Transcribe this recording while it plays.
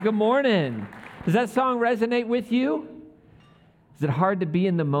Good morning. Does that song resonate with you? Is it hard to be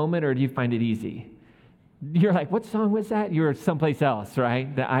in the moment, or do you find it easy? You're like, what song was that? You're someplace else,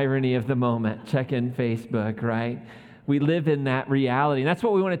 right? The irony of the moment. Check in Facebook, right? We live in that reality. And that's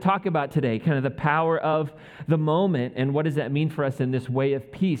what we want to talk about today, kind of the power of the moment and what does that mean for us in this way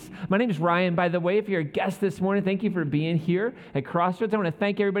of peace. My name is Ryan, by the way. If you're a guest this morning, thank you for being here at Crossroads. I want to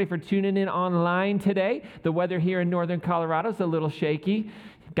thank everybody for tuning in online today. The weather here in northern Colorado is a little shaky.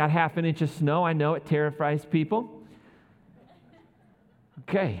 Got half an inch of snow. I know it terrifies people.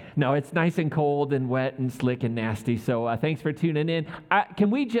 Okay. No, it's nice and cold and wet and slick and nasty. So thanks for tuning in. Can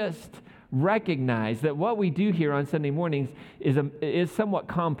we just recognize that what we do here on Sunday mornings is somewhat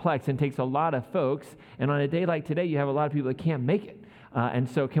complex and takes a lot of folks. And on a day like today, you have a lot of people that can't make it. And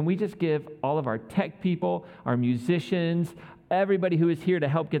so can we just give all of our tech people, our musicians, everybody who is here to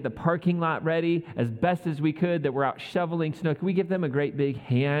help get the parking lot ready as best as we could, that we're out shoveling snow. Can we give them a great big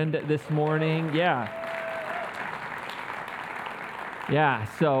hand this morning? Yeah,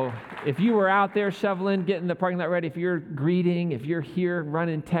 so if you were out there shoveling, getting the parking lot ready, if you're greeting, if you're here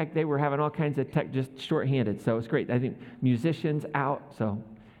running tech, they were having all kinds of tech just shorthanded. So it's great. I think musicians out,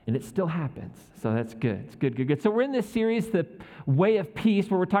 and it still happens. So that's good. It's good. So we're in this series, The Way of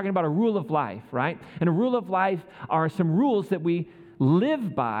Peace, where we're talking about a rule of life, right? And a rule of life are some rules that we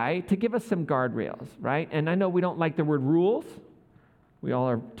live by to give us some guardrails, right? And I know we don't like the word rules. We all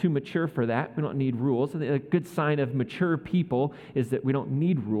are too mature for that. We don't need rules. And a good sign of mature people is that we don't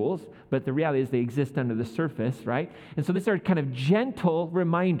need rules, but the reality is they exist under the surface, right? And so these are kind of gentle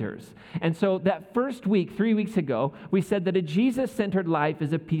reminders. And so that first week, 3 weeks ago, we said that a Jesus-centered life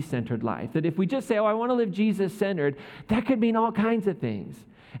is a peace-centered life. That if we just say, I want to live Jesus-centered, that could mean all kinds of things.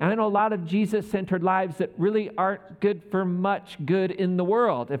 And I know a lot of Jesus-centered lives that really aren't good for much good in the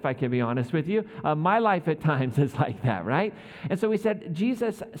world, if I can be honest with you. My life at times is like that, right? And so we said,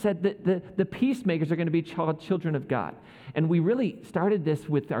 Jesus said that the peacemakers are going to be called children of God. And we really started this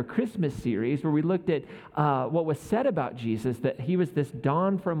with our Christmas series where we looked at what was said about Jesus, that he was this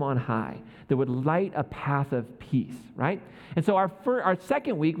dawn from on high that would light a path of peace, right? And so our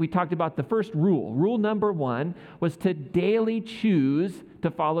second week, we talked about the first rule. Rule number 1 was to daily choose to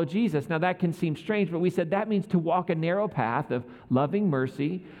follow Jesus. Now that can seem strange, but we said that means to walk a narrow path of loving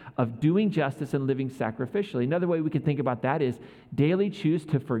mercy, of doing justice, and living sacrificially. Another way we can think about that is daily choose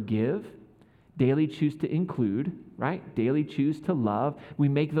to forgive, daily choose to include, right? Daily choose to love. We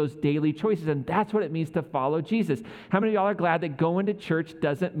make those daily choices, and that's what it means to follow Jesus. How many of y'all are glad that going to church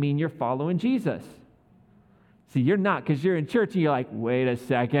doesn't mean you're following Jesus? See, you're not, because you're in church and you're like, wait a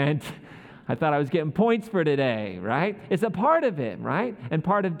second. I thought I was getting points for today, right? It's a part of it, right? And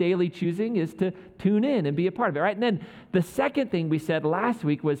part of daily choosing is to tune in and be a part of it, right? And then the second thing we said last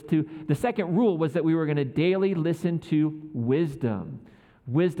week was the second rule was that we were going to daily listen to wisdom.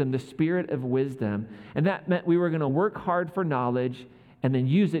 Wisdom, the spirit of wisdom. And that meant we were going to work hard for knowledge and then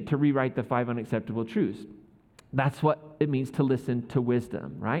use it to rewrite the 5 unacceptable truths. That's what it means to listen to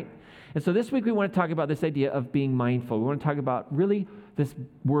wisdom, right? And so this week we want to talk about this idea of being mindful. We want to talk about really this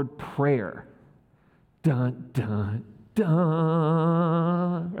word prayer. Dun, dun,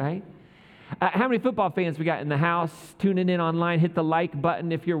 dun, right? How many football fans we got in the house tuning in online? Hit the like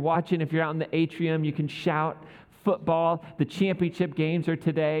button if you're watching. If you're out in the atrium, you can shout football. The championship games are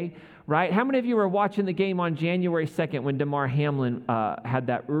today, right? How many of you were watching the game on January 2nd when Damar Hamlin had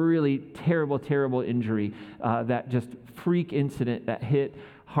that really terrible injury, that just freak incident that hit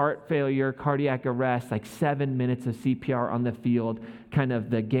heart failure, cardiac arrest, like 7 minutes of CPR on the field, kind of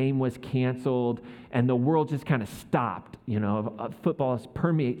the game was canceled, and the world just kind of stopped. You know, football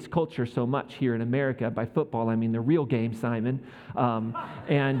permeates culture so much here in America. By football, I mean the real game, Simon. So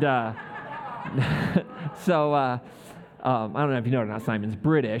I don't know if you know or not, Simon's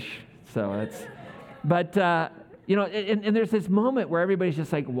British, so it's, but, you know, and there's this moment where everybody's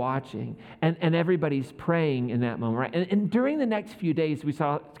just like watching and everybody's praying in that moment, right? And during the next few days, we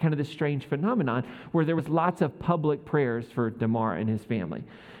saw kind of this strange phenomenon where there was lots of public prayers for Damar and his family.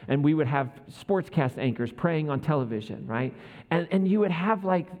 And we would have sportscast anchors praying on television, right? And you would have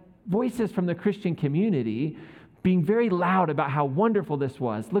like voices from the Christian community being very loud about how wonderful this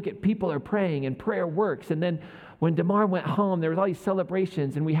was. Look at people are praying and prayer works. And then when Damar went home, there was all these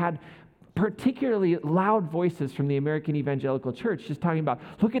celebrations, and we had particularly loud voices from the American Evangelical Church just talking about,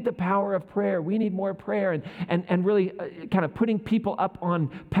 look at the power of prayer. We need more prayer. And really kind of putting people up on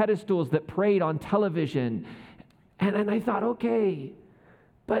pedestals that prayed on television. And I thought, okay,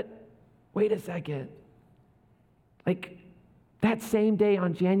 but wait a second. Like that same day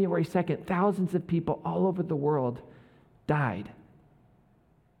on January 2nd, thousands of people all over the world died.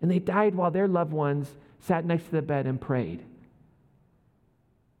 And they died while their loved ones sat next to the bed and prayed.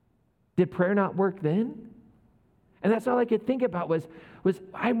 Did prayer not work then? And that's all I could think about was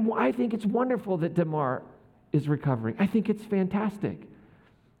I think it's wonderful that Damar is recovering. I think it's fantastic.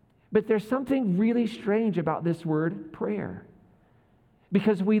 But there's something really strange about this word prayer.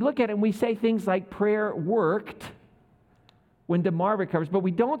 Because we look at it and we say things like prayer worked when Damar recovers, but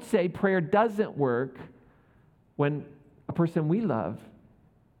we don't say prayer doesn't work when a person we love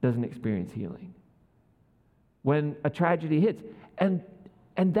doesn't experience healing. When a tragedy hits. And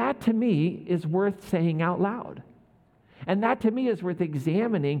that to me is worth saying out loud. And that to me is worth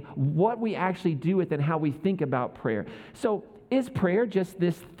examining what we actually do with and how we think about prayer. So is prayer just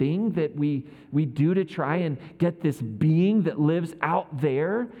this thing that we do to try and get this being that lives out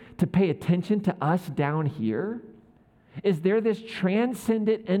there to pay attention to us down here? Is there this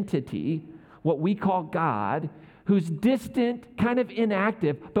transcendent entity, what we call God, who's distant, kind of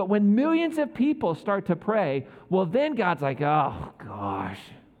inactive, but when millions of people start to pray, well, then God's like, oh, gosh,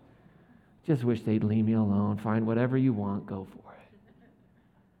 just wish they'd leave me alone. Find whatever you want, go for it.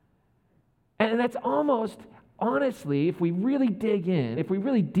 And that's almost, honestly, if we really dig in, if we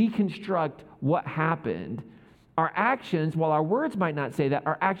really deconstruct what happened, our actions, while our words might not say that,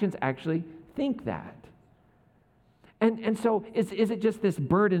 our actions actually think that. And so is it just this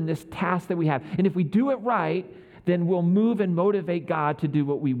burden, this task that we have? And if we do it right, then we'll move and motivate God to do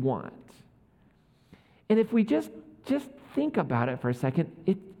what we want. And if we just think about it for a second,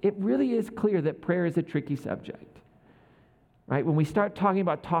 it really is clear that prayer is a tricky subject, right? When we start talking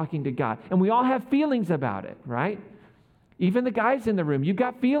about talking to God, and we all have feelings about it, right? Even the guys in the room, you've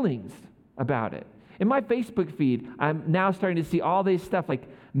got feelings about it. In my Facebook feed, I'm now starting to see all this stuff like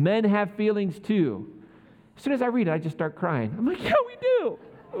men have feelings too. As soon as I read it, I just start crying. I'm like, yeah, we do.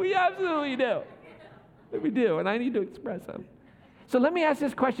 We absolutely do. We do, and I need to express them. So let me ask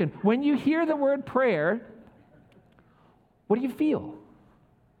this question. When you hear the word prayer, what do you feel?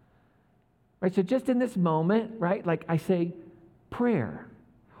 Right, so just in this moment, right, like I say, prayer.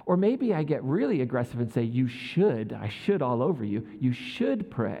 Or maybe I get really aggressive and say, I should all over you. You should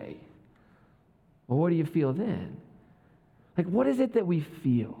pray. Well, what do you feel then? Like, what is it that we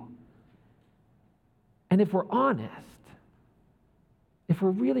feel? And if we're honest, if we're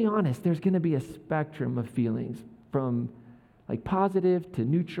really honest, there's going to be a spectrum of feelings from like positive to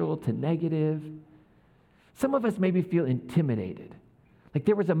neutral to negative. Some of us maybe feel intimidated. Like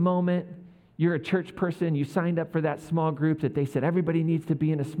there was a moment, you're a church person, you signed up for that small group that they said everybody needs to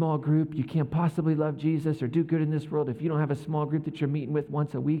be in a small group. You can't possibly love Jesus or do good in this world if you don't have a small group that you're meeting with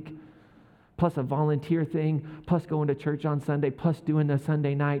once a week, plus a volunteer thing, plus going to church on Sunday, plus doing a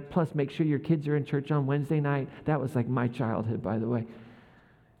Sunday night, plus make sure your kids are in church on Wednesday night. That was like my childhood, by the way.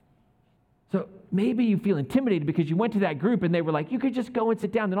 So maybe you feel intimidated because you went to that group and they were like, you could just go and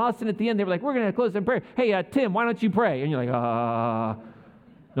sit down. Then all of a sudden at the end, they were like, we're going to close in prayer. Hey, Tim, why don't you pray? And you're like,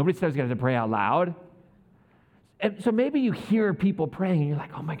 nobody said I was going to pray out loud. And so maybe you hear people praying and you're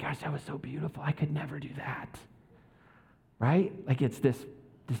like, oh my gosh, that was so beautiful. I could never do that. Right? Like it's this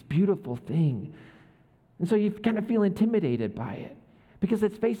beautiful thing. And so you kind of feel intimidated by it. Because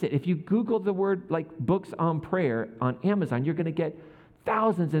let's face it, if you Google the word like books on prayer on Amazon, you're going to get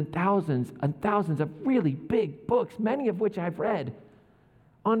thousands and thousands and thousands of really big books, many of which I've read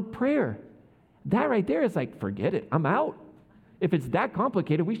on prayer. That right there is like, forget it, I'm out. If it's that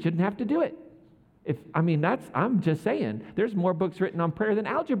complicated, we shouldn't have to do it. I'm just saying, there's more books written on prayer than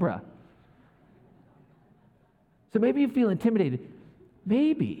algebra. So maybe you feel intimidated.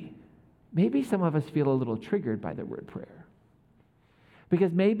 Maybe some of us feel a little triggered by the word prayer.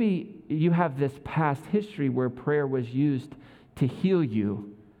 Because maybe you have this past history where prayer was used to heal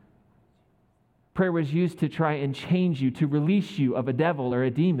you. Prayer was used to try and change you, to release you of a devil or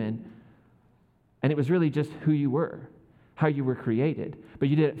a demon. And it was really just who you were, how you were created. But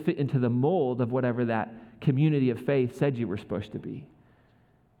you didn't fit into the mold of whatever that community of faith said you were supposed to be.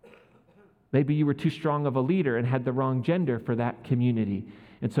 Maybe you were too strong of a leader and had the wrong gender for that community.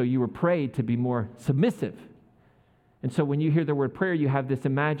 And so you were prayed to be more submissive. And so when you hear the word prayer, you have this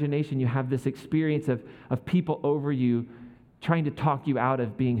imagination, you have this experience of people over you trying to talk you out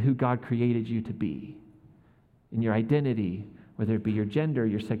of being who God created you to be in your identity, whether it be your gender,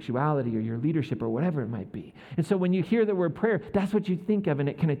 your sexuality, or your leadership, or whatever it might be. And so when you hear the word prayer, that's what you think of, and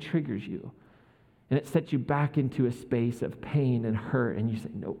it kind of triggers you. And it sets you back into a space of pain and hurt, and you say,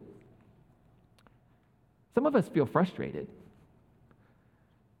 nope. Some of us feel frustrated.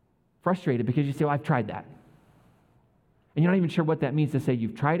 Frustrated because you say, well, I've tried that. And you're not even sure what that means to say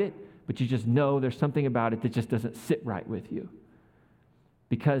you've tried it, but you just know there's something about it that just doesn't sit right with you.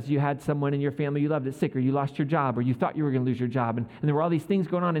 because you had someone in your family you loved that's sick, or you lost your job, or you thought you were going to lose your job, and there were all these things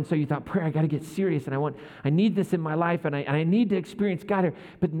going on, and so you thought, prayer, I got to get serious, and I need this in my life, and I need to experience God here,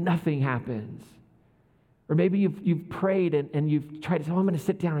 but nothing happens. Or maybe you've prayed and you've tried to say, I'm going to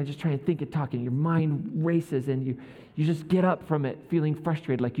sit down and just try and think and talk, and your mind races, and you just get up from it feeling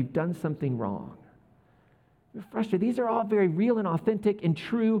frustrated, like you've done something wrong. You're frustrated. These are all very real and authentic and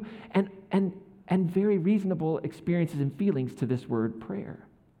true and very reasonable experiences and feelings to this word prayer.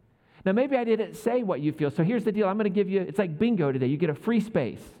 Now, maybe I didn't say what you feel, so here's the deal. I'm going to give you, it's like bingo today. You get a free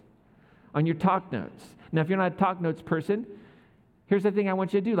space on your talk notes. Now, if you're not a talk notes person, here's the thing I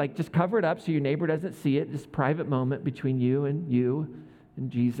want you to do. Like, just cover it up so your neighbor doesn't see it, this private moment between you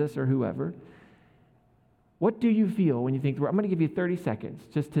and Jesus or whoever. What do you feel when you think the word? I'm going to give you 30 seconds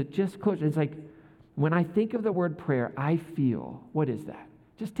just to close. It's like, when I think of the word prayer, I feel, what is that?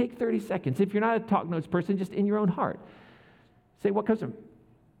 Just take 30 seconds. If you're not a talk notes person, just in your own heart, say what comes from.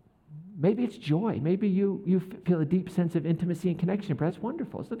 Maybe it's joy. Maybe you feel a deep sense of intimacy and connection. But that's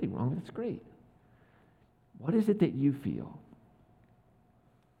wonderful. There's nothing wrong. That's great. What is it that you feel?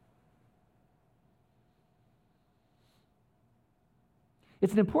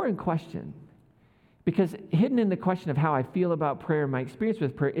 It's an important question, because hidden in the question of how I feel about prayer and my experience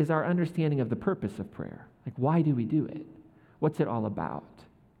with prayer is our understanding of the purpose of prayer. Like, why do we do it? What's it all about?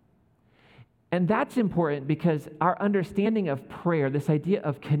 And that's important because our understanding of prayer, this idea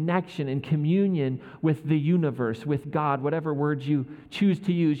of connection and communion with the universe, with God, whatever words you choose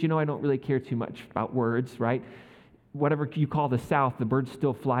to use. I don't really care too much about words, right? Whatever you call the South, the birds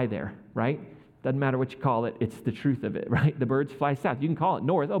still fly there, right? Doesn't matter what you call it, it's the truth of it, right? The birds fly south. You can call it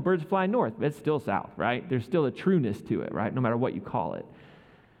north. Oh, birds fly north, but it's still south, right? There's still a trueness to it, right? No matter what you call it.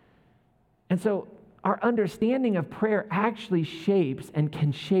 And so our understanding of prayer actually shapes and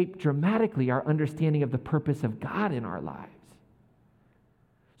can shape dramatically our understanding of the purpose of God in our lives.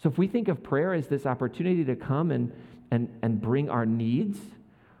 So if we think of prayer as this opportunity to come and bring our needs,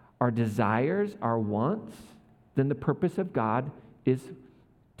 our desires, our wants, then the purpose of God is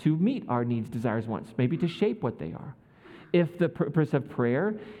to meet our needs, desires, wants, maybe to shape what they are. If the purpose of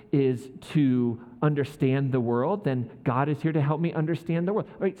prayer is to understand the world, then God is here to help me understand the world.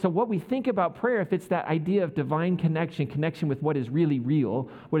 All right, so what we think about prayer, if it's that idea of divine connection with what is really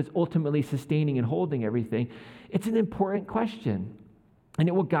real, what is ultimately sustaining and holding everything, it's an important question. And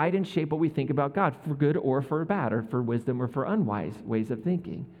it will guide and shape what we think about God, for good or for bad, or for wisdom or for unwise ways of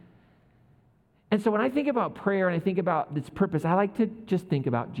thinking. And so when I think about prayer and I think about its purpose, I like to just think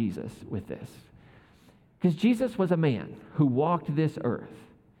about Jesus with this. Because Jesus was a man who walked this earth.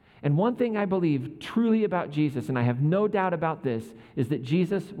 And one thing I believe truly about Jesus, and I have no doubt about this, is that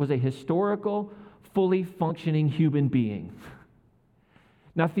Jesus was a historical, fully functioning human being.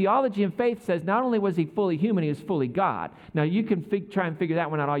 Now, theology and faith says not only was he fully human, he was fully God. Now, you can try and figure that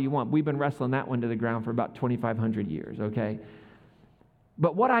one out all you want. We've been wrestling that one to the ground for about 2,500 years, okay?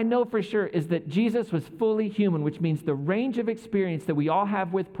 But what I know for sure is that Jesus was fully human, which means the range of experience that we all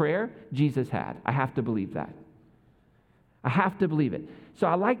have with prayer, Jesus had. I have to believe that. I have to believe it. So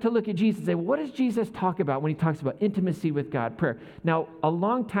I like to look at Jesus and say, well, what does Jesus talk about when he talks about intimacy with God, prayer? Now, a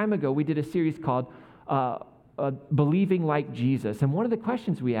long time ago, we did a series called Believing Like Jesus. And one of the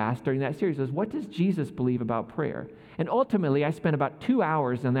questions we asked during that series was, what does Jesus believe about prayer? And ultimately, I spent about 2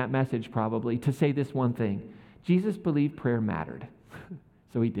 hours on that message probably to say this one thing. Jesus believed prayer mattered.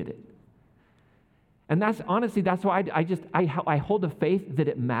 So he did it. And that's why I hold a faith that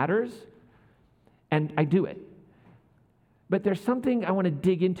it matters, and I do it. But there's something I want to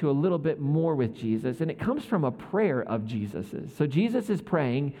dig into a little bit more with Jesus, and it comes from a prayer of Jesus's. So Jesus is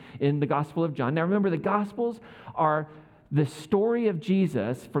praying in the Gospel of John. Now remember, the Gospels are the story of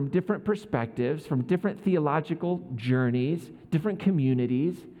Jesus from different perspectives, from different theological journeys, different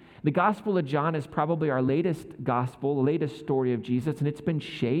communities. The Gospel of John is probably our latest gospel, the latest story of Jesus, and it's been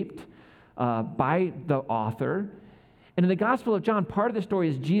shaped by the author. And in the Gospel of John, part of the story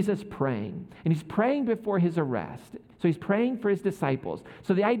is Jesus praying, and he's praying before his arrest. So he's praying for his disciples.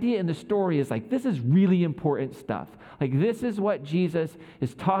 So the idea in the story is like, this is really important stuff. Like, this is what Jesus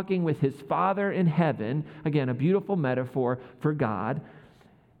is talking with his Father in heaven. Again, a beautiful metaphor for God,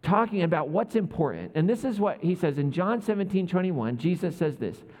 talking about what's important. And this is what he says in John 17:21. Jesus says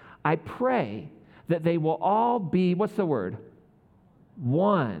this, I pray that they will all be, what's the word?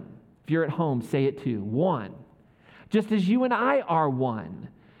 One. If you're at home, say it too. One. Just as you and I are one,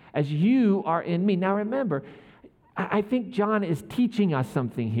 as you are in me. Now remember, I think John is teaching us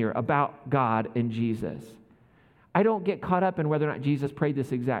something here about God and Jesus. I don't get caught up in whether or not Jesus prayed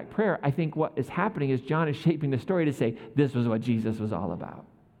this exact prayer. I think what is happening is John is shaping the story to say, this was what Jesus was all about.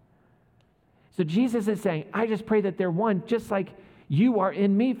 So Jesus is saying, I just pray that they're one, just like You are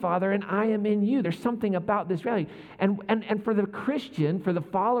in me, Father, and I am in you. There's something about this reality. And for the Christian, for the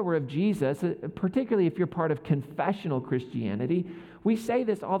follower of Jesus, particularly if you're part of confessional Christianity, we say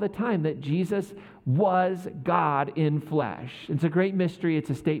this all the time, that Jesus was God in flesh. It's a great mystery. It's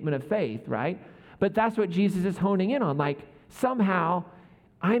a statement of faith, right? But that's what Jesus is honing in on. Like, somehow,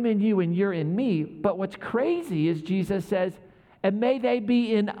 I'm in you and you're in me. But what's crazy is Jesus says, and may they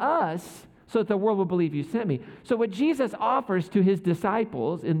be in us, so that the world will believe you sent me. So what Jesus offers to his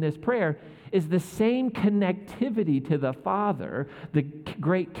disciples in this prayer is the same connectivity to the Father, the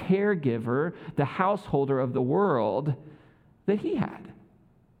great caregiver, the householder of the world, that he had,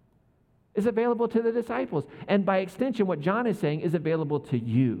 is available to the disciples. And by extension, what John is saying is available to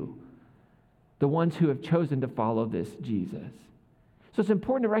you, the ones who have chosen to follow this Jesus. So it's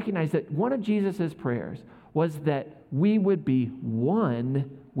important to recognize that one of Jesus' prayers was that we would be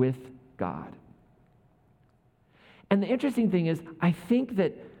one with God. And the interesting thing is, I think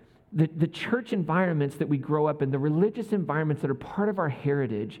that the church environments that we grow up in, the religious environments that are part of our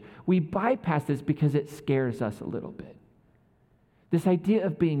heritage, we bypass this because it scares us a little bit. This idea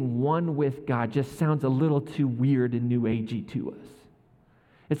of being one with God just sounds a little too weird and new agey to us.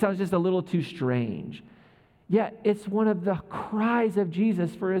 It sounds just a little too strange. Yet it's one of the cries of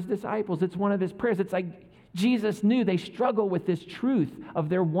Jesus for his disciples. It's one of his prayers. It's like Jesus knew they struggle with this truth of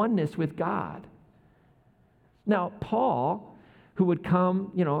their oneness with God. Now, Paul, who would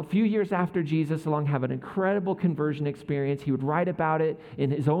come, a few years after Jesus along, have an incredible conversion experience. He would write about it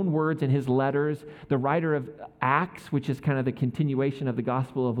in his own words in his letters. The writer of Acts, which is kind of the continuation of the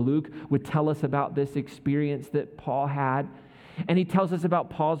Gospel of Luke, would tell us about this experience that Paul had. And he tells us about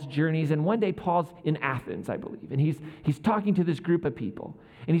Paul's journeys. And one day Paul's in Athens, I believe. And he's talking to this group of people.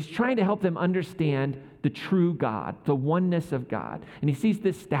 And he's trying to help them understand the true God, the oneness of God. And he sees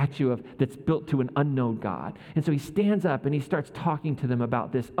this statue that's built to an unknown God. And so he stands up and he starts talking to them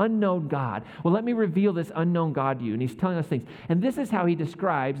about this unknown God. Well, let me reveal this unknown God to you. And he's telling us things. And this is how he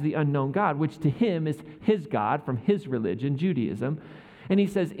describes the unknown God, which to him is his God from his religion, Judaism. And he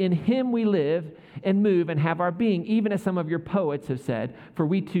says, in him we live and move and have our being, even as some of your poets have said, for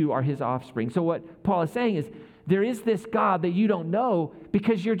we too are his offspring. So what Paul is saying is, there is this God that you don't know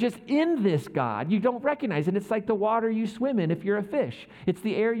because you're just in this God. You don't recognize it. It's like the water you swim in if you're a fish. It's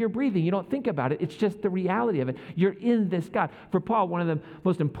the air you're breathing. You don't think about it. It's just the reality of it. You're in this God. For Paul, one of the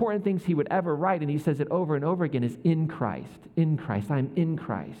most important things he would ever write, and he says it over and over again, is in Christ. In Christ. I'm in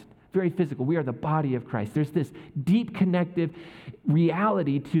Christ. Very physical. We are the body of Christ. There's this deep connective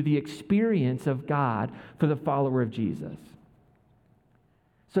reality to the experience of God for the follower of Jesus.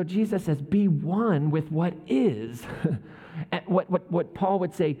 So Jesus says, be one with what is. what Paul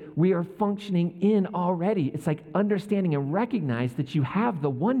would say, we are functioning in already. It's like understanding and recognize that you have the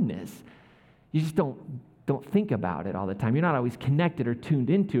oneness. You just don't think about it all the time. You're not always connected or tuned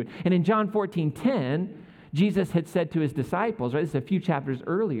into it. And in John 14:10, Jesus had said to his disciples, right, this is a few chapters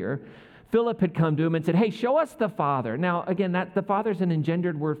earlier, Philip had come to him and said, hey, show us the Father. Now, again, that the Father is an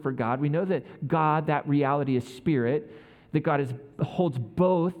engendered word for God. We know that God, that reality is spirit, that God holds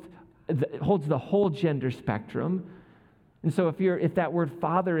the whole gender spectrum. And so if that word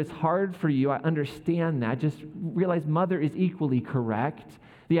Father is hard for you, I understand that. Just realize mother is equally correct.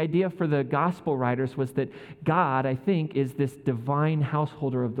 The idea for the gospel writers was that God, I think, is this divine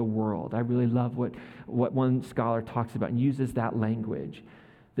householder of the world. I really love what one scholar talks about and uses that language.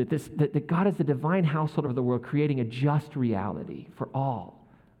 That God is the divine householder of the world, creating a just reality for all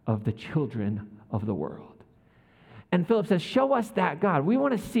of the children of the world. And Philip says, show us that God. We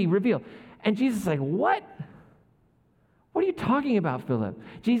want to see, reveal. And Jesus is like, what? What are you talking about, Philip?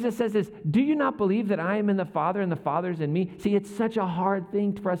 Jesus says this, do you not believe that I am in the Father and the Father is in me? See, it's such a hard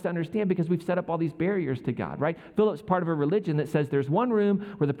thing for us to understand because we've set up all these barriers to God, right? Philip's part of a religion that says there's one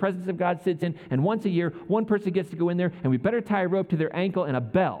room where the presence of God sits in, and once a year, one person gets to go in there, and we better tie a rope to their ankle and a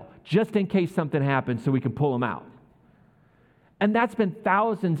bell, just in case something happens so we can pull them out. And that's been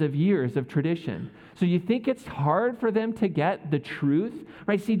thousands of years of tradition. So you think it's hard for them to get the truth,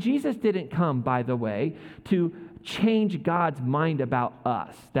 right? See, Jesus didn't come, by the way, to change God's mind about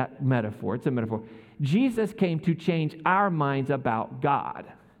us. That metaphor, it's a metaphor. Jesus came to change our minds about God,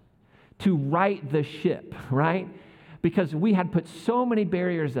 to right the ship, right? Because we had put so many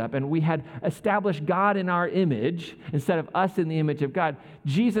barriers up and we had established God in our image instead of us in the image of God.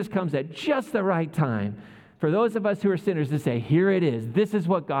 Jesus comes at just the right time for those of us who are sinners to say, here it is. This is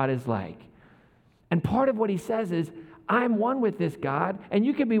what God is like. And part of what he says is, I'm one with this God, and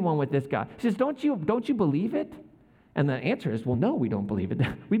you can be one with this God. He says, don't you believe it? And the answer is, well, no, we don't believe it.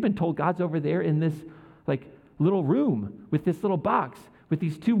 We've been told God's over there in this little room with this little box with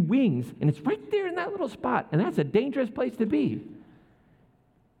these two wings, and it's right there in that little spot, and that's a dangerous place to be.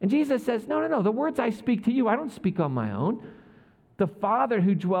 And Jesus says, no, the words I speak to you, I don't speak on my own. The Father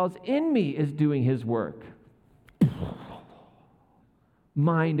who dwells in me is doing his work.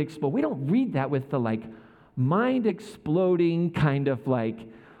 Mind explode. We don't read that with the mind exploding kind of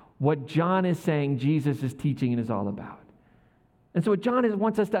what John is saying Jesus is teaching and is all about. And so what John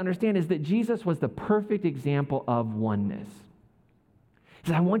wants us to understand is that Jesus was the perfect example of oneness. He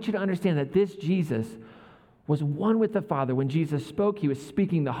says, I want you to understand that this Jesus was one with the Father. When Jesus spoke, he was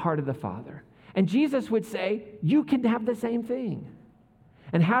speaking the heart of the Father. And Jesus would say, you can have the same thing.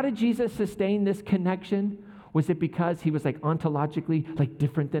 And how did Jesus sustain this connection? Was it because he was ontologically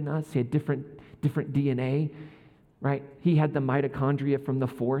different than us? He had different DNA, right? He had the mitochondria from the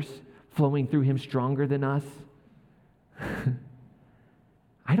force flowing through him stronger than us.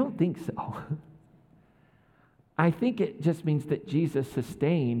 I don't think so. I think it just means that Jesus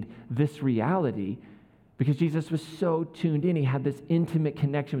sustained this reality because Jesus was so tuned in. He had this intimate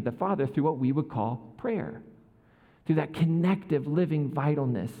connection with the Father through what we would call prayer. Through that connective, living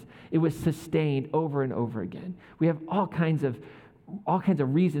vitalness. It was sustained over and over again. We have all kinds of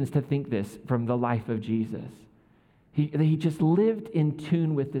reasons to think this from the life of Jesus. He just lived in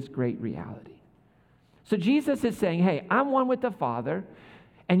tune with this great reality. So Jesus is saying, hey, I'm one with the Father,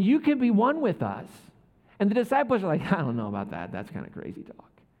 and you can be one with us. And the disciples are like, I don't know about that. That's kind of crazy talk.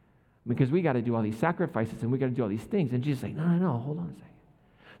 Because we got to do all these sacrifices, and we got to do all these things. And Jesus is like, no, hold on a second.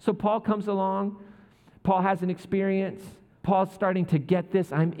 So Paul comes along. Paul has an experience. Paul's starting to get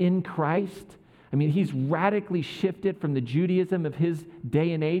this. I'm in Christ. I mean, he's radically shifted from the Judaism of his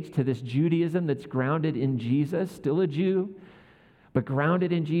day and age to this Judaism that's grounded in Jesus, still a Jew, but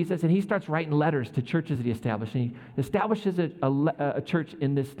grounded in Jesus. And he starts writing letters to churches that he established. And he establishes a church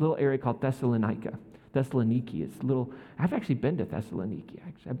in this little area called Thessalonica. Thessaloniki. I've actually been to Thessaloniki.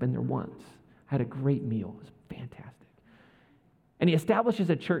 I've been there once. I had a great meal. It was fantastic. And he establishes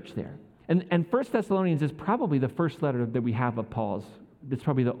a church there. And 1 Thessalonians is probably the first letter that we have of Paul's. It's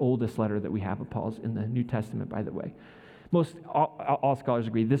probably the oldest letter that we have of Paul's in the New Testament, by the way. All scholars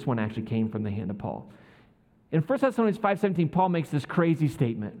agree this one actually came from the hand of Paul. In 1 Thessalonians 5:17, Paul makes this crazy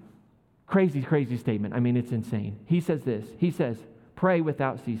statement. Crazy statement. I mean, it's insane. He says this. He says, pray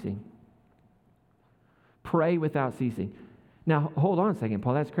without ceasing. Pray without ceasing. Now, hold on a second,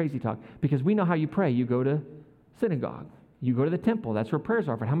 Paul. That's crazy talk. Because we know how you pray. You go to synagogue. You go to the temple. That's where prayers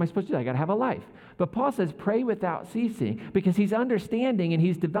are offered. How am I supposed to do that? I got to have a life. But Paul says, pray without ceasing, because he's understanding and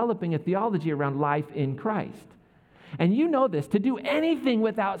he's developing a theology around life in Christ. And you know this. To do anything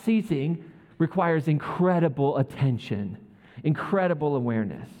without ceasing requires incredible attention, incredible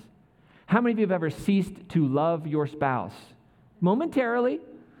awareness. How many of you have ever ceased to love your spouse? Momentarily.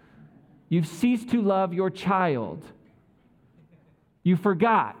 You've ceased to love your child. You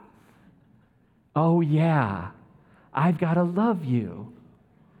forgot. Oh, yeah. I've got to love you.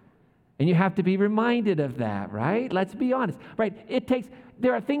 And you have to be reminded of that, right? Let's be honest. Right?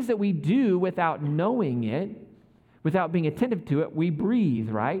 There are things that we do without knowing it, without being attentive to it. We breathe,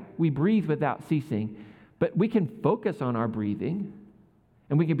 right? We breathe without ceasing. But we can focus on our breathing,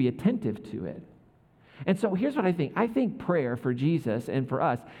 and we can be attentive to it. And so here's what I think. I think prayer for Jesus and for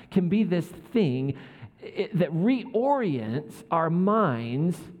us can be this thing that reorients our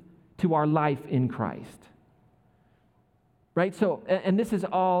minds to our life in Christ. Right? So, and this is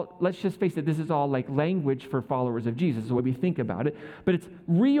all, let's just face it, this is all language for followers of Jesus, the way we think about it. But it's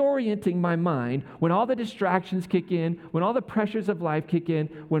reorienting my mind when all the distractions kick in, when all the pressures of life kick in,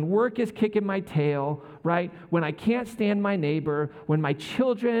 when work is kicking my tail, right? When I can't stand my neighbor, when my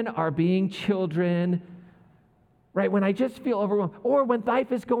children are being children, right? When I just feel overwhelmed, or when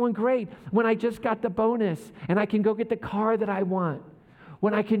life is going great, when I just got the bonus and I can go get the car that I want.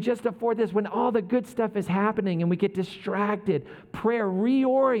 When I can just afford this, when all the good stuff is happening and we get distracted, prayer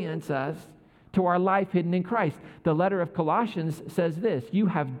reorients us to our life hidden in Christ. The letter of Colossians says this, you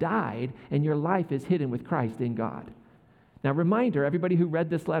have died and your life is hidden with Christ in God. Now, reminder, everybody who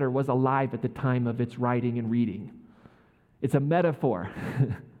read this letter was alive at the time of its writing and reading. It's a metaphor.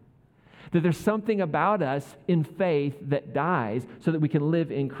 That there's something about us in faith that dies so that we can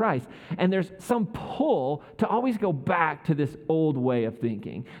live in Christ. And there's some pull to always go back to this old way of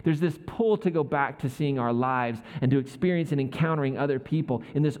thinking. There's this pull to go back to seeing our lives and to experience and encountering other people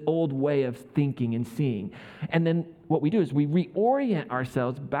in this old way of thinking and seeing. And then what we do is we reorient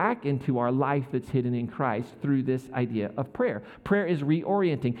ourselves back into our life that's hidden in Christ through this idea of prayer. Prayer is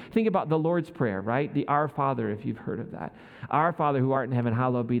reorienting. Think about the Lord's Prayer, right? The Our Father, if you've heard of that. Our Father who art in heaven,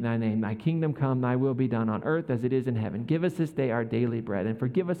 hallowed be thy name. Thy kingdom come, thy will be done on earth as it is in heaven. Give us this day our daily bread, and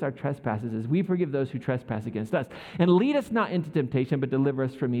forgive us our trespasses as we forgive those who trespass against us. And lead us not into temptation, but deliver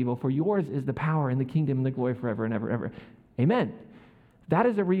us from evil. For yours is the power and the kingdom and the glory forever and ever, ever. Amen. That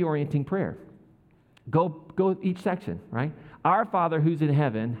is a reorienting prayer. Go each section, right? Our Father who's in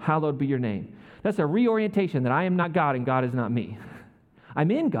heaven, hallowed be your name. That's a reorientation that I am not God and God is not me.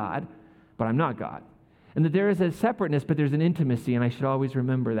 I'm in God, but I'm not God. And that there is a separateness, but there's an intimacy, and I should always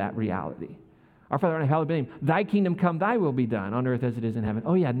remember that reality. Our Father, hallowed be your name. Thy kingdom come, thy will be done on earth as it is in heaven.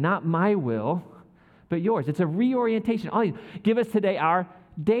 Oh yeah, not my will, but yours. It's a reorientation. Give us today our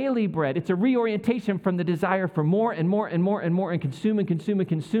daily bread. It's a reorientation from the desire for more and more and more and more and consume and consume and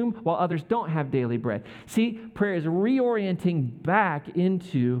consume while others don't have daily bread. See, prayer is reorienting back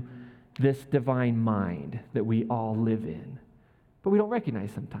into this divine mind that we all live in, but we don't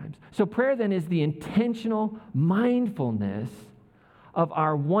recognize sometimes. So prayer then is the intentional mindfulness of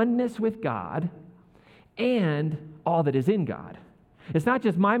our oneness with God and all that is in God. It's not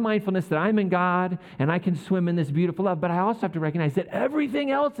just my mindfulness that I'm in God and I can swim in this beautiful love, but I also have to recognize that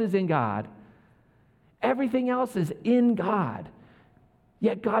everything else is in God. Everything else is in God.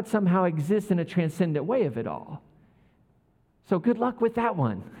 Yet God somehow exists in a transcendent way of it all. So good luck with that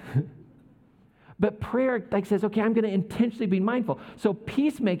one. But prayer says, okay, I'm going to intentionally be mindful. So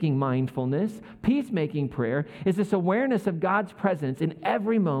peacemaking mindfulness, peacemaking prayer is this awareness of God's presence in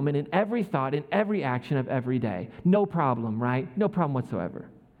every moment, in every thought, in every action of every day. No problem, right? No problem whatsoever.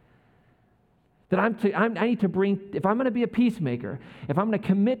 That I need to bring, if I'm going to be a peacemaker, if I'm going to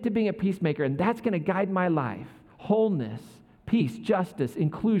commit to being a peacemaker, and that's going to guide my life, wholeness, peace, justice,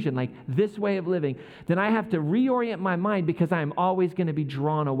 inclusion, like this way of living, then I have to reorient my mind because I am always going to be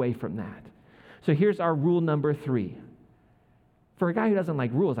drawn away from that. So here's our rule number 3. For a guy who doesn't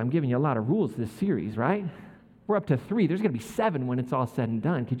like rules, I'm giving you a lot of rules this series, right? We're up to 3. There's going to be 7 when it's all said and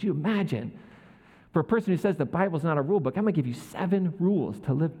done. Could you imagine? For a person who says the Bible's not a rule book, I'm going to give you 7 rules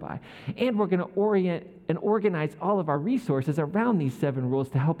to live by. And we're going to orient and organize all of our resources around these 7 rules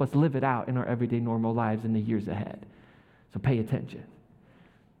to help us live it out in our everyday normal lives in the years ahead. So pay attention.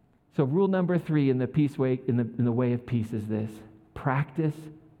 So rule number 3 in the peace way, in the way of peace is this: practice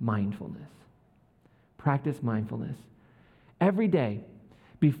mindfulness. Practice mindfulness. Every day,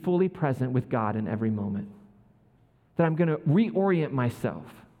 be fully present with God in every moment. That I'm going to reorient myself.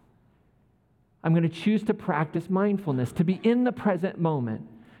 I'm going to choose to practice mindfulness, to be in the present moment.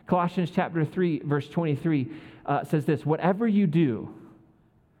 Colossians chapter 3, verse 23 says this: whatever you do,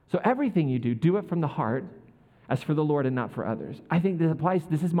 so everything you do, do it from the heart as for the Lord and not for others. I think this applies,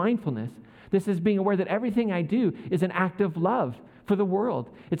 this is mindfulness. This is being aware that everything I do is an act of love for the world.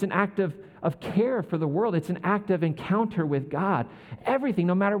 It's an act of care for the world. It's an act of encounter with God. Everything,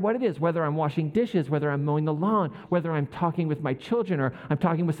 no matter what it is, whether I'm washing dishes, whether I'm mowing the lawn, whether I'm talking with my children or I'm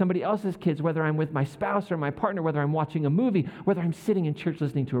talking with somebody else's kids, whether I'm with my spouse or my partner, whether I'm watching a movie, whether I'm sitting in church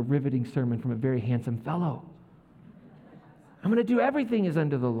listening to a riveting sermon from a very handsome fellow. I'm going to do everything as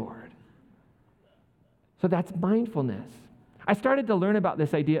unto the Lord. So that's mindfulness. I started to learn about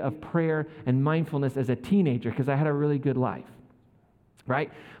this idea of prayer and mindfulness as a teenager because I had a really good life.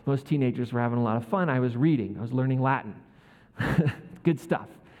 Right? Most teenagers were having a lot of fun. I was reading. I was learning Latin. Good stuff.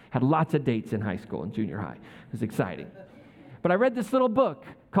 Had lots of dates in high school and junior high. It was exciting. But I read this little book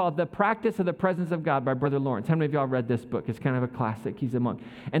called The Practice of the Presence of God by Brother Lawrence. How many of y'all read this book? It's kind of a classic. He's a monk.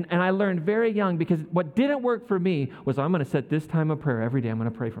 And I learned very young because what didn't work for me was I'm going to set this time of prayer every day. I'm going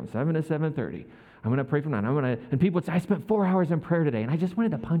to pray from 7 to 7:30. I'm going to pray from 9. And people would say, I spent 4 hours in prayer today. And I just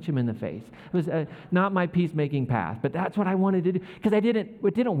wanted to punch him in the face. It was not my peacemaking path, but that's what I wanted to do because it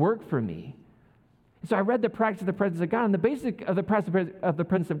didn't work for me. So I read The Practice of the Presence of God. And the basic of the practice of the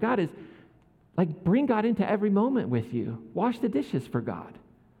presence of God is like bring God into every moment with you. Wash the dishes for God.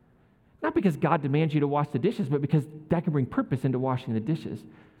 Not because God demands you to wash the dishes, but because that can bring purpose into washing the dishes.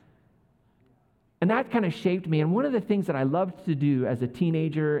 And that kind of shaped me. And one of the things that I loved to do as a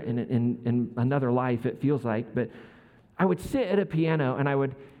teenager and in another life, it feels like, but I would sit at a piano and I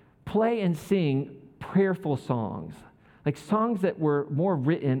would play and sing prayerful songs, like songs that were more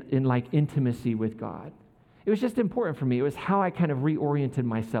written in like intimacy with God. It was just important for me. It was how I kind of reoriented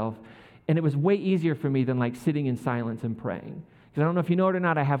myself. And it was way easier for me than like sitting in silence and praying. Because I don't know if you know it or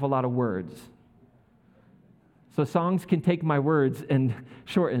not, I have a lot of words. So songs can take my words and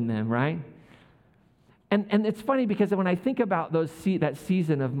shorten them, right? And it's funny because when I think about that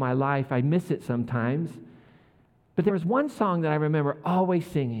season of my life, I miss it sometimes. But there was one song that I remember always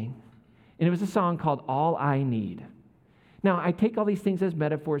singing, and it was a song called All I Need. Now, I take all these things as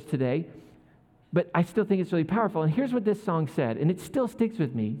metaphors today, but I still think it's really powerful. And here's what this song said, and it still sticks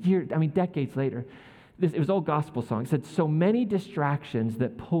with me decades later. It was an old gospel song. It said, so many distractions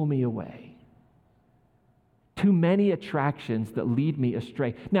that pull me away. Too many attractions that lead me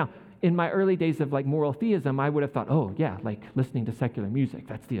astray. Now, in my early days of like moral theism, I would have thought, oh yeah, like listening to secular music,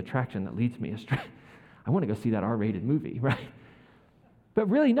 that's the attraction that leads me astray. I want to go see that R-rated movie, right? But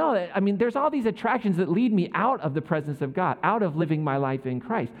really, no, there's all these attractions that lead me out of the presence of God, out of living my life in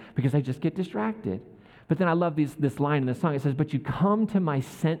Christ, because I just get distracted. But then I love this line in the song. It says, but you come to my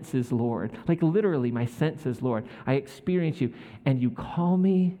senses, Lord. Like literally my senses, Lord. I experience you, and you call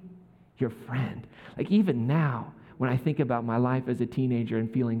me your friend. Like even now, when I think about my life as a teenager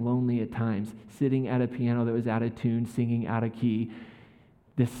and feeling lonely at times, sitting at a piano that was out of tune, singing out of key,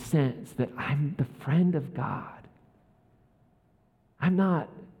 this sense that I'm the friend of God. I'm not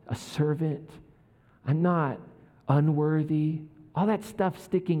a servant. I'm not unworthy. All that stuff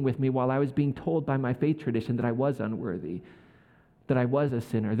sticking with me while I was being told by my faith tradition that I was unworthy, that I was a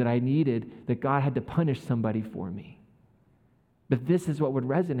sinner, that I needed, that God had to punish somebody for me. But this is what would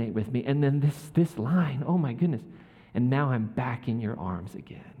resonate with me. And then this line, oh my goodness. And now I'm back in your arms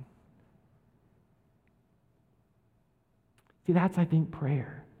again. See, that's, I think,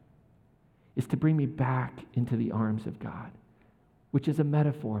 prayer, is to bring me back into the arms of God, which is a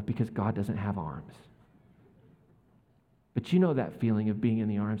metaphor because God doesn't have arms. But you know that feeling of being in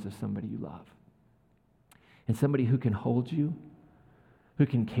the arms of somebody you love. And somebody who can hold you, who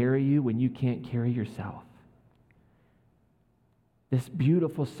can carry you when you can't carry yourself. This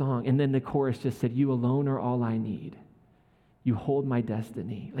beautiful song. And then the chorus just said, you alone are all I need. You hold my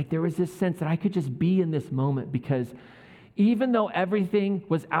destiny. Like there was this sense that I could just be in this moment because even though everything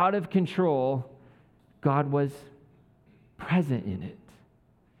was out of control, God was present in it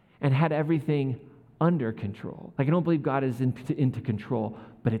and had everything under control. Like I don't believe God is into control,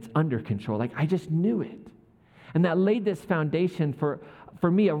 but it's under control. Like I just knew it. And that laid this foundation for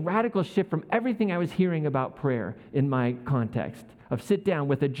me, a radical shift from everything I was hearing about prayer in my context of sit down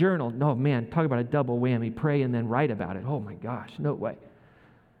with a journal. No, man, talk about a double whammy, pray and then write about it. Oh my gosh, no way.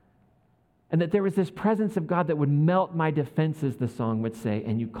 And that there was this presence of God that would melt my defenses, the song would say,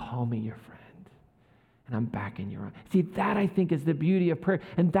 and you call me your friend. And I'm back in your arms. See, that I think is the beauty of prayer.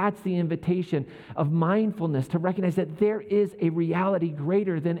 And that's the invitation of mindfulness, to recognize that there is a reality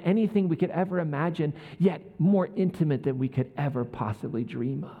greater than anything we could ever imagine, yet more intimate than we could ever possibly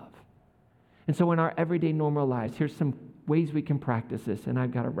dream of. And so in our everyday normal lives, here's some ways we can practice this, and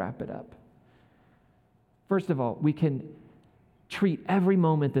I've got to wrap it up. First of all, we can treat every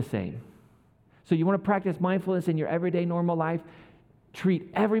moment the same. So you want to practice mindfulness in your everyday normal life?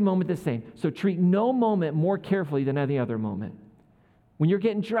 Treat every moment the same. So treat no moment more carefully than any other moment. When you're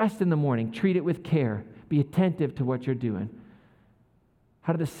getting dressed in the morning, treat it with care. Be attentive to what you're doing.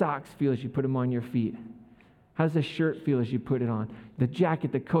 How do the socks feel as you put them on your feet? How does the shirt feel as you put it on? The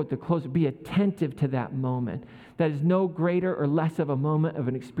jacket, the coat, the clothes. Be attentive to that moment. That is no greater or less of a moment of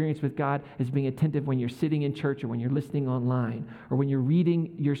an experience with God as being attentive when you're sitting in church or when you're listening online or when you're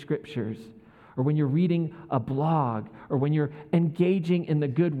reading your scriptures, or when you're reading a blog, or when you're engaging in the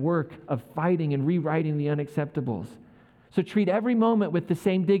good work of fighting and rewriting the unacceptables. So treat every moment with the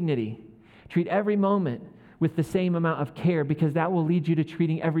same dignity. Treat every moment with the same amount of care, because that will lead you to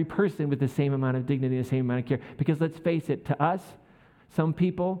treating every person with the same amount of dignity, the same amount of care. Because let's face it, to us, some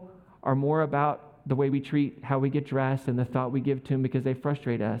people are more about the way we treat how we get dressed and the thought we give to them because they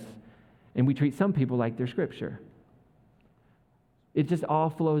frustrate us. And we treat some people like they're scripture. It just all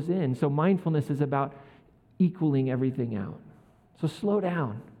flows in. So mindfulness is about equaling everything out. So slow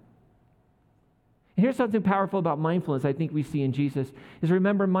down. And here's something powerful about mindfulness I think we see in Jesus is,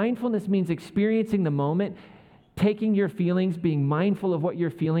 remember, mindfulness means experiencing the moment, taking your feelings, being mindful of what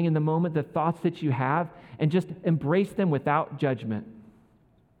you're feeling in the moment, the thoughts that you have, and just embrace them without judgment.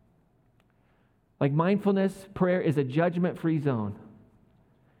 Like mindfulness, prayer is a judgment-free zone.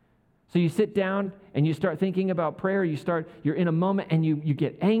 So you sit down and you start thinking about prayer, you're in a moment and you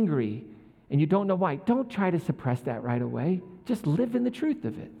get angry and you don't know why. Don't try to suppress that right away. Just live in the truth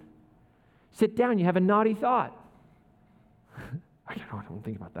of it. Sit down, you have a naughty thought. I don't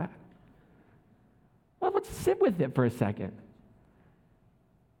think about that. Well, let's sit with it for a second.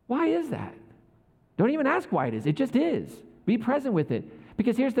 Why is that? Don't even ask why it is. It just is. Be present with it.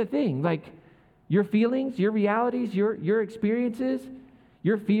 Because here's the thing, like your feelings, your realities, your experiences,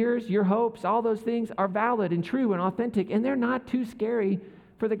 your fears, your hopes, all those things are valid and true and authentic, and they're not too scary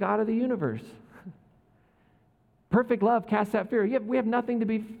for the God of the universe. Perfect love casts out fear. We have nothing to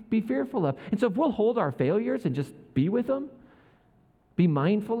be fearful of. And so if we'll hold our failures and just be with them, be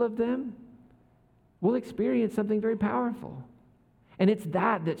mindful of them, we'll experience something very powerful. And it's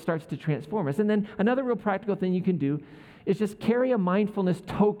that starts to transform us. And then another real practical thing you can do is just carry a mindfulness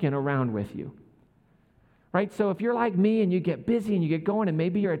token around with you. Right? So if you're like me and you get busy and you get going, and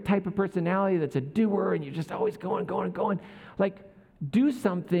maybe you're a type of personality that's a doer and you're just always going, like do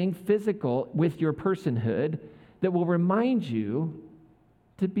something physical with your personhood that will remind you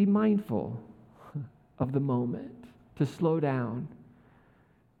to be mindful of the moment, to slow down,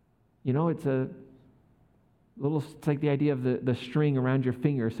 It's like the idea of the string around your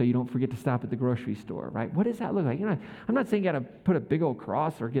finger so you don't forget to stop at the grocery store, right? What does that look like? I'm not saying you got to put a big old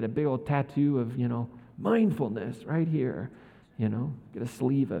cross or get a big old tattoo of, mindfulness right here, get a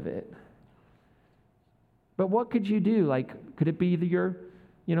sleeve of it. But what could you do? Like, could it be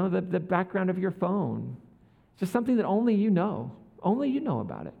the background of your phone? It's just something that only you know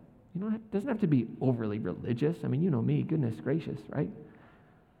about it. It doesn't have to be overly religious. I mean, you know me, goodness gracious, right?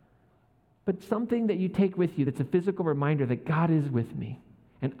 But something that you take with you that's a physical reminder that God is with me.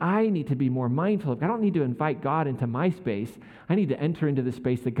 And I need to be more mindful of. I don't need to invite God into my space. I need to enter into the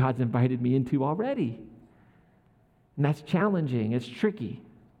space that God's invited me into already. And that's challenging. It's tricky.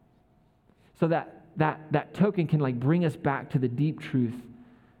 So that token can bring us back to the deep truth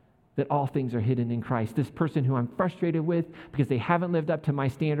that all things are hidden in Christ. This person who I'm frustrated with because they haven't lived up to my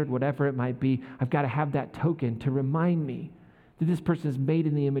standard, whatever it might be, I've got to have that token to remind me that this person is made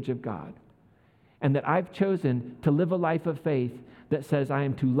in the image of God. And that I've chosen to live a life of faith that says I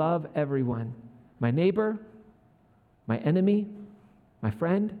am to love everyone. My neighbor, my enemy, my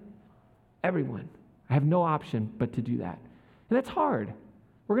friend, everyone. I have no option but to do that. And that's hard.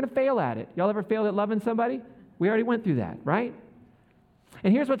 We're going to fail at it. Y'all ever failed at loving somebody? We already went through that, right?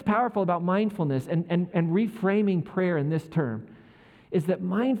 And here's what's powerful about mindfulness and reframing prayer in this term. Is that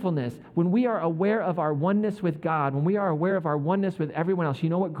mindfulness, when we are aware of our oneness with God, when we are aware of our oneness with everyone else, you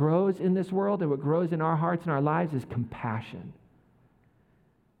know what grows in this world and what grows in our hearts and our lives is compassion.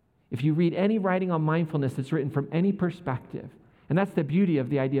 If you read any writing on mindfulness that's written from any perspective, and that's the beauty of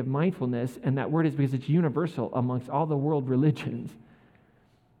the idea of mindfulness, and that word is because it's universal amongst all the world religions,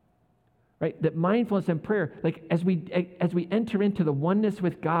 right? That mindfulness and prayer, as we enter into the oneness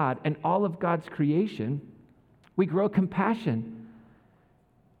with God and all of God's creation, we grow compassion.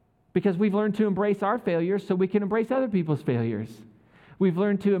 Because we've learned to embrace our failures so we can embrace other people's failures. We've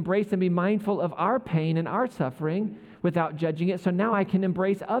learned to embrace and be mindful of our pain and our suffering without judging it, so now I can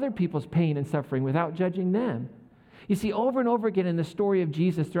embrace other people's pain and suffering without judging them. You see, over and over again in the story of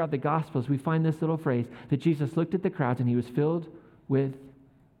Jesus throughout the Gospels, we find this little phrase that Jesus looked at the crowds and he was filled with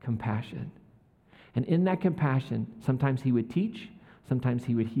compassion. And in that compassion, sometimes he would teach, sometimes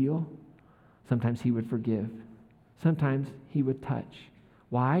he would heal, sometimes he would forgive, sometimes he would touch.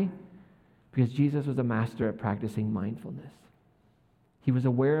 Why? Because Jesus was a master at practicing mindfulness. He was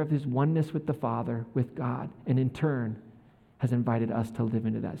aware of his oneness with the Father, with God, and in turn has invited us to live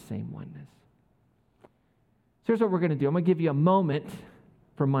into that same oneness. So here's what we're going to do. I'm going to give you a moment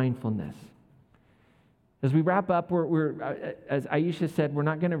for mindfulness. As we wrap up, as Aisha said, we're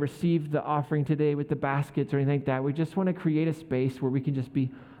not going to receive the offering today with the baskets or anything like that. We just want to create a space where we can just be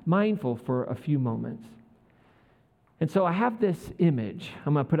mindful for a few moments. And so I have this image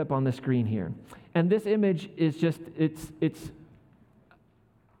I'm going to put up on the screen here. And this image is just, it's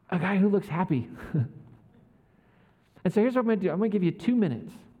a guy who looks happy. And so here's what I'm going to do. I'm going to give you 2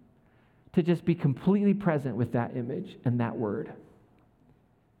 minutes to just be completely present with that image and that word.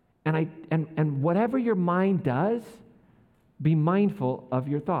 And whatever your mind does, be mindful of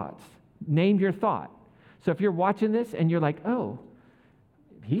your thoughts. Name your thought. So if you're watching this and you're like, oh,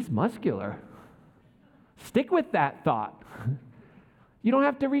 he's muscular, stick with that thought. You don't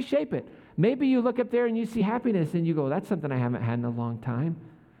have to reshape it. Maybe you look up there and you see happiness and you go, that's something I haven't had in a long time.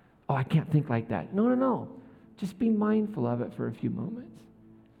 Oh, I can't think like that. No. Just be mindful of it for a few moments.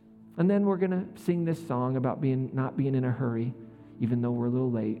 And then we're going to sing this song about not being in a hurry, even though we're a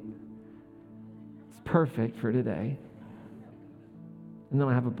little late. It's perfect for today. And then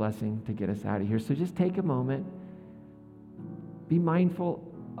I'll have a blessing to get us out of here. So just take a moment. Be mindful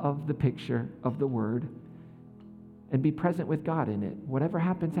of the picture of the word. And be present with God in it. Whatever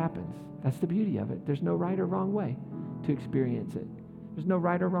happens, happens. That's the beauty of it. There's no right or wrong way to experience it. There's no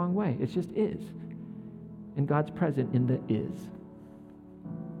right or wrong way. It just is. And God's present in the is.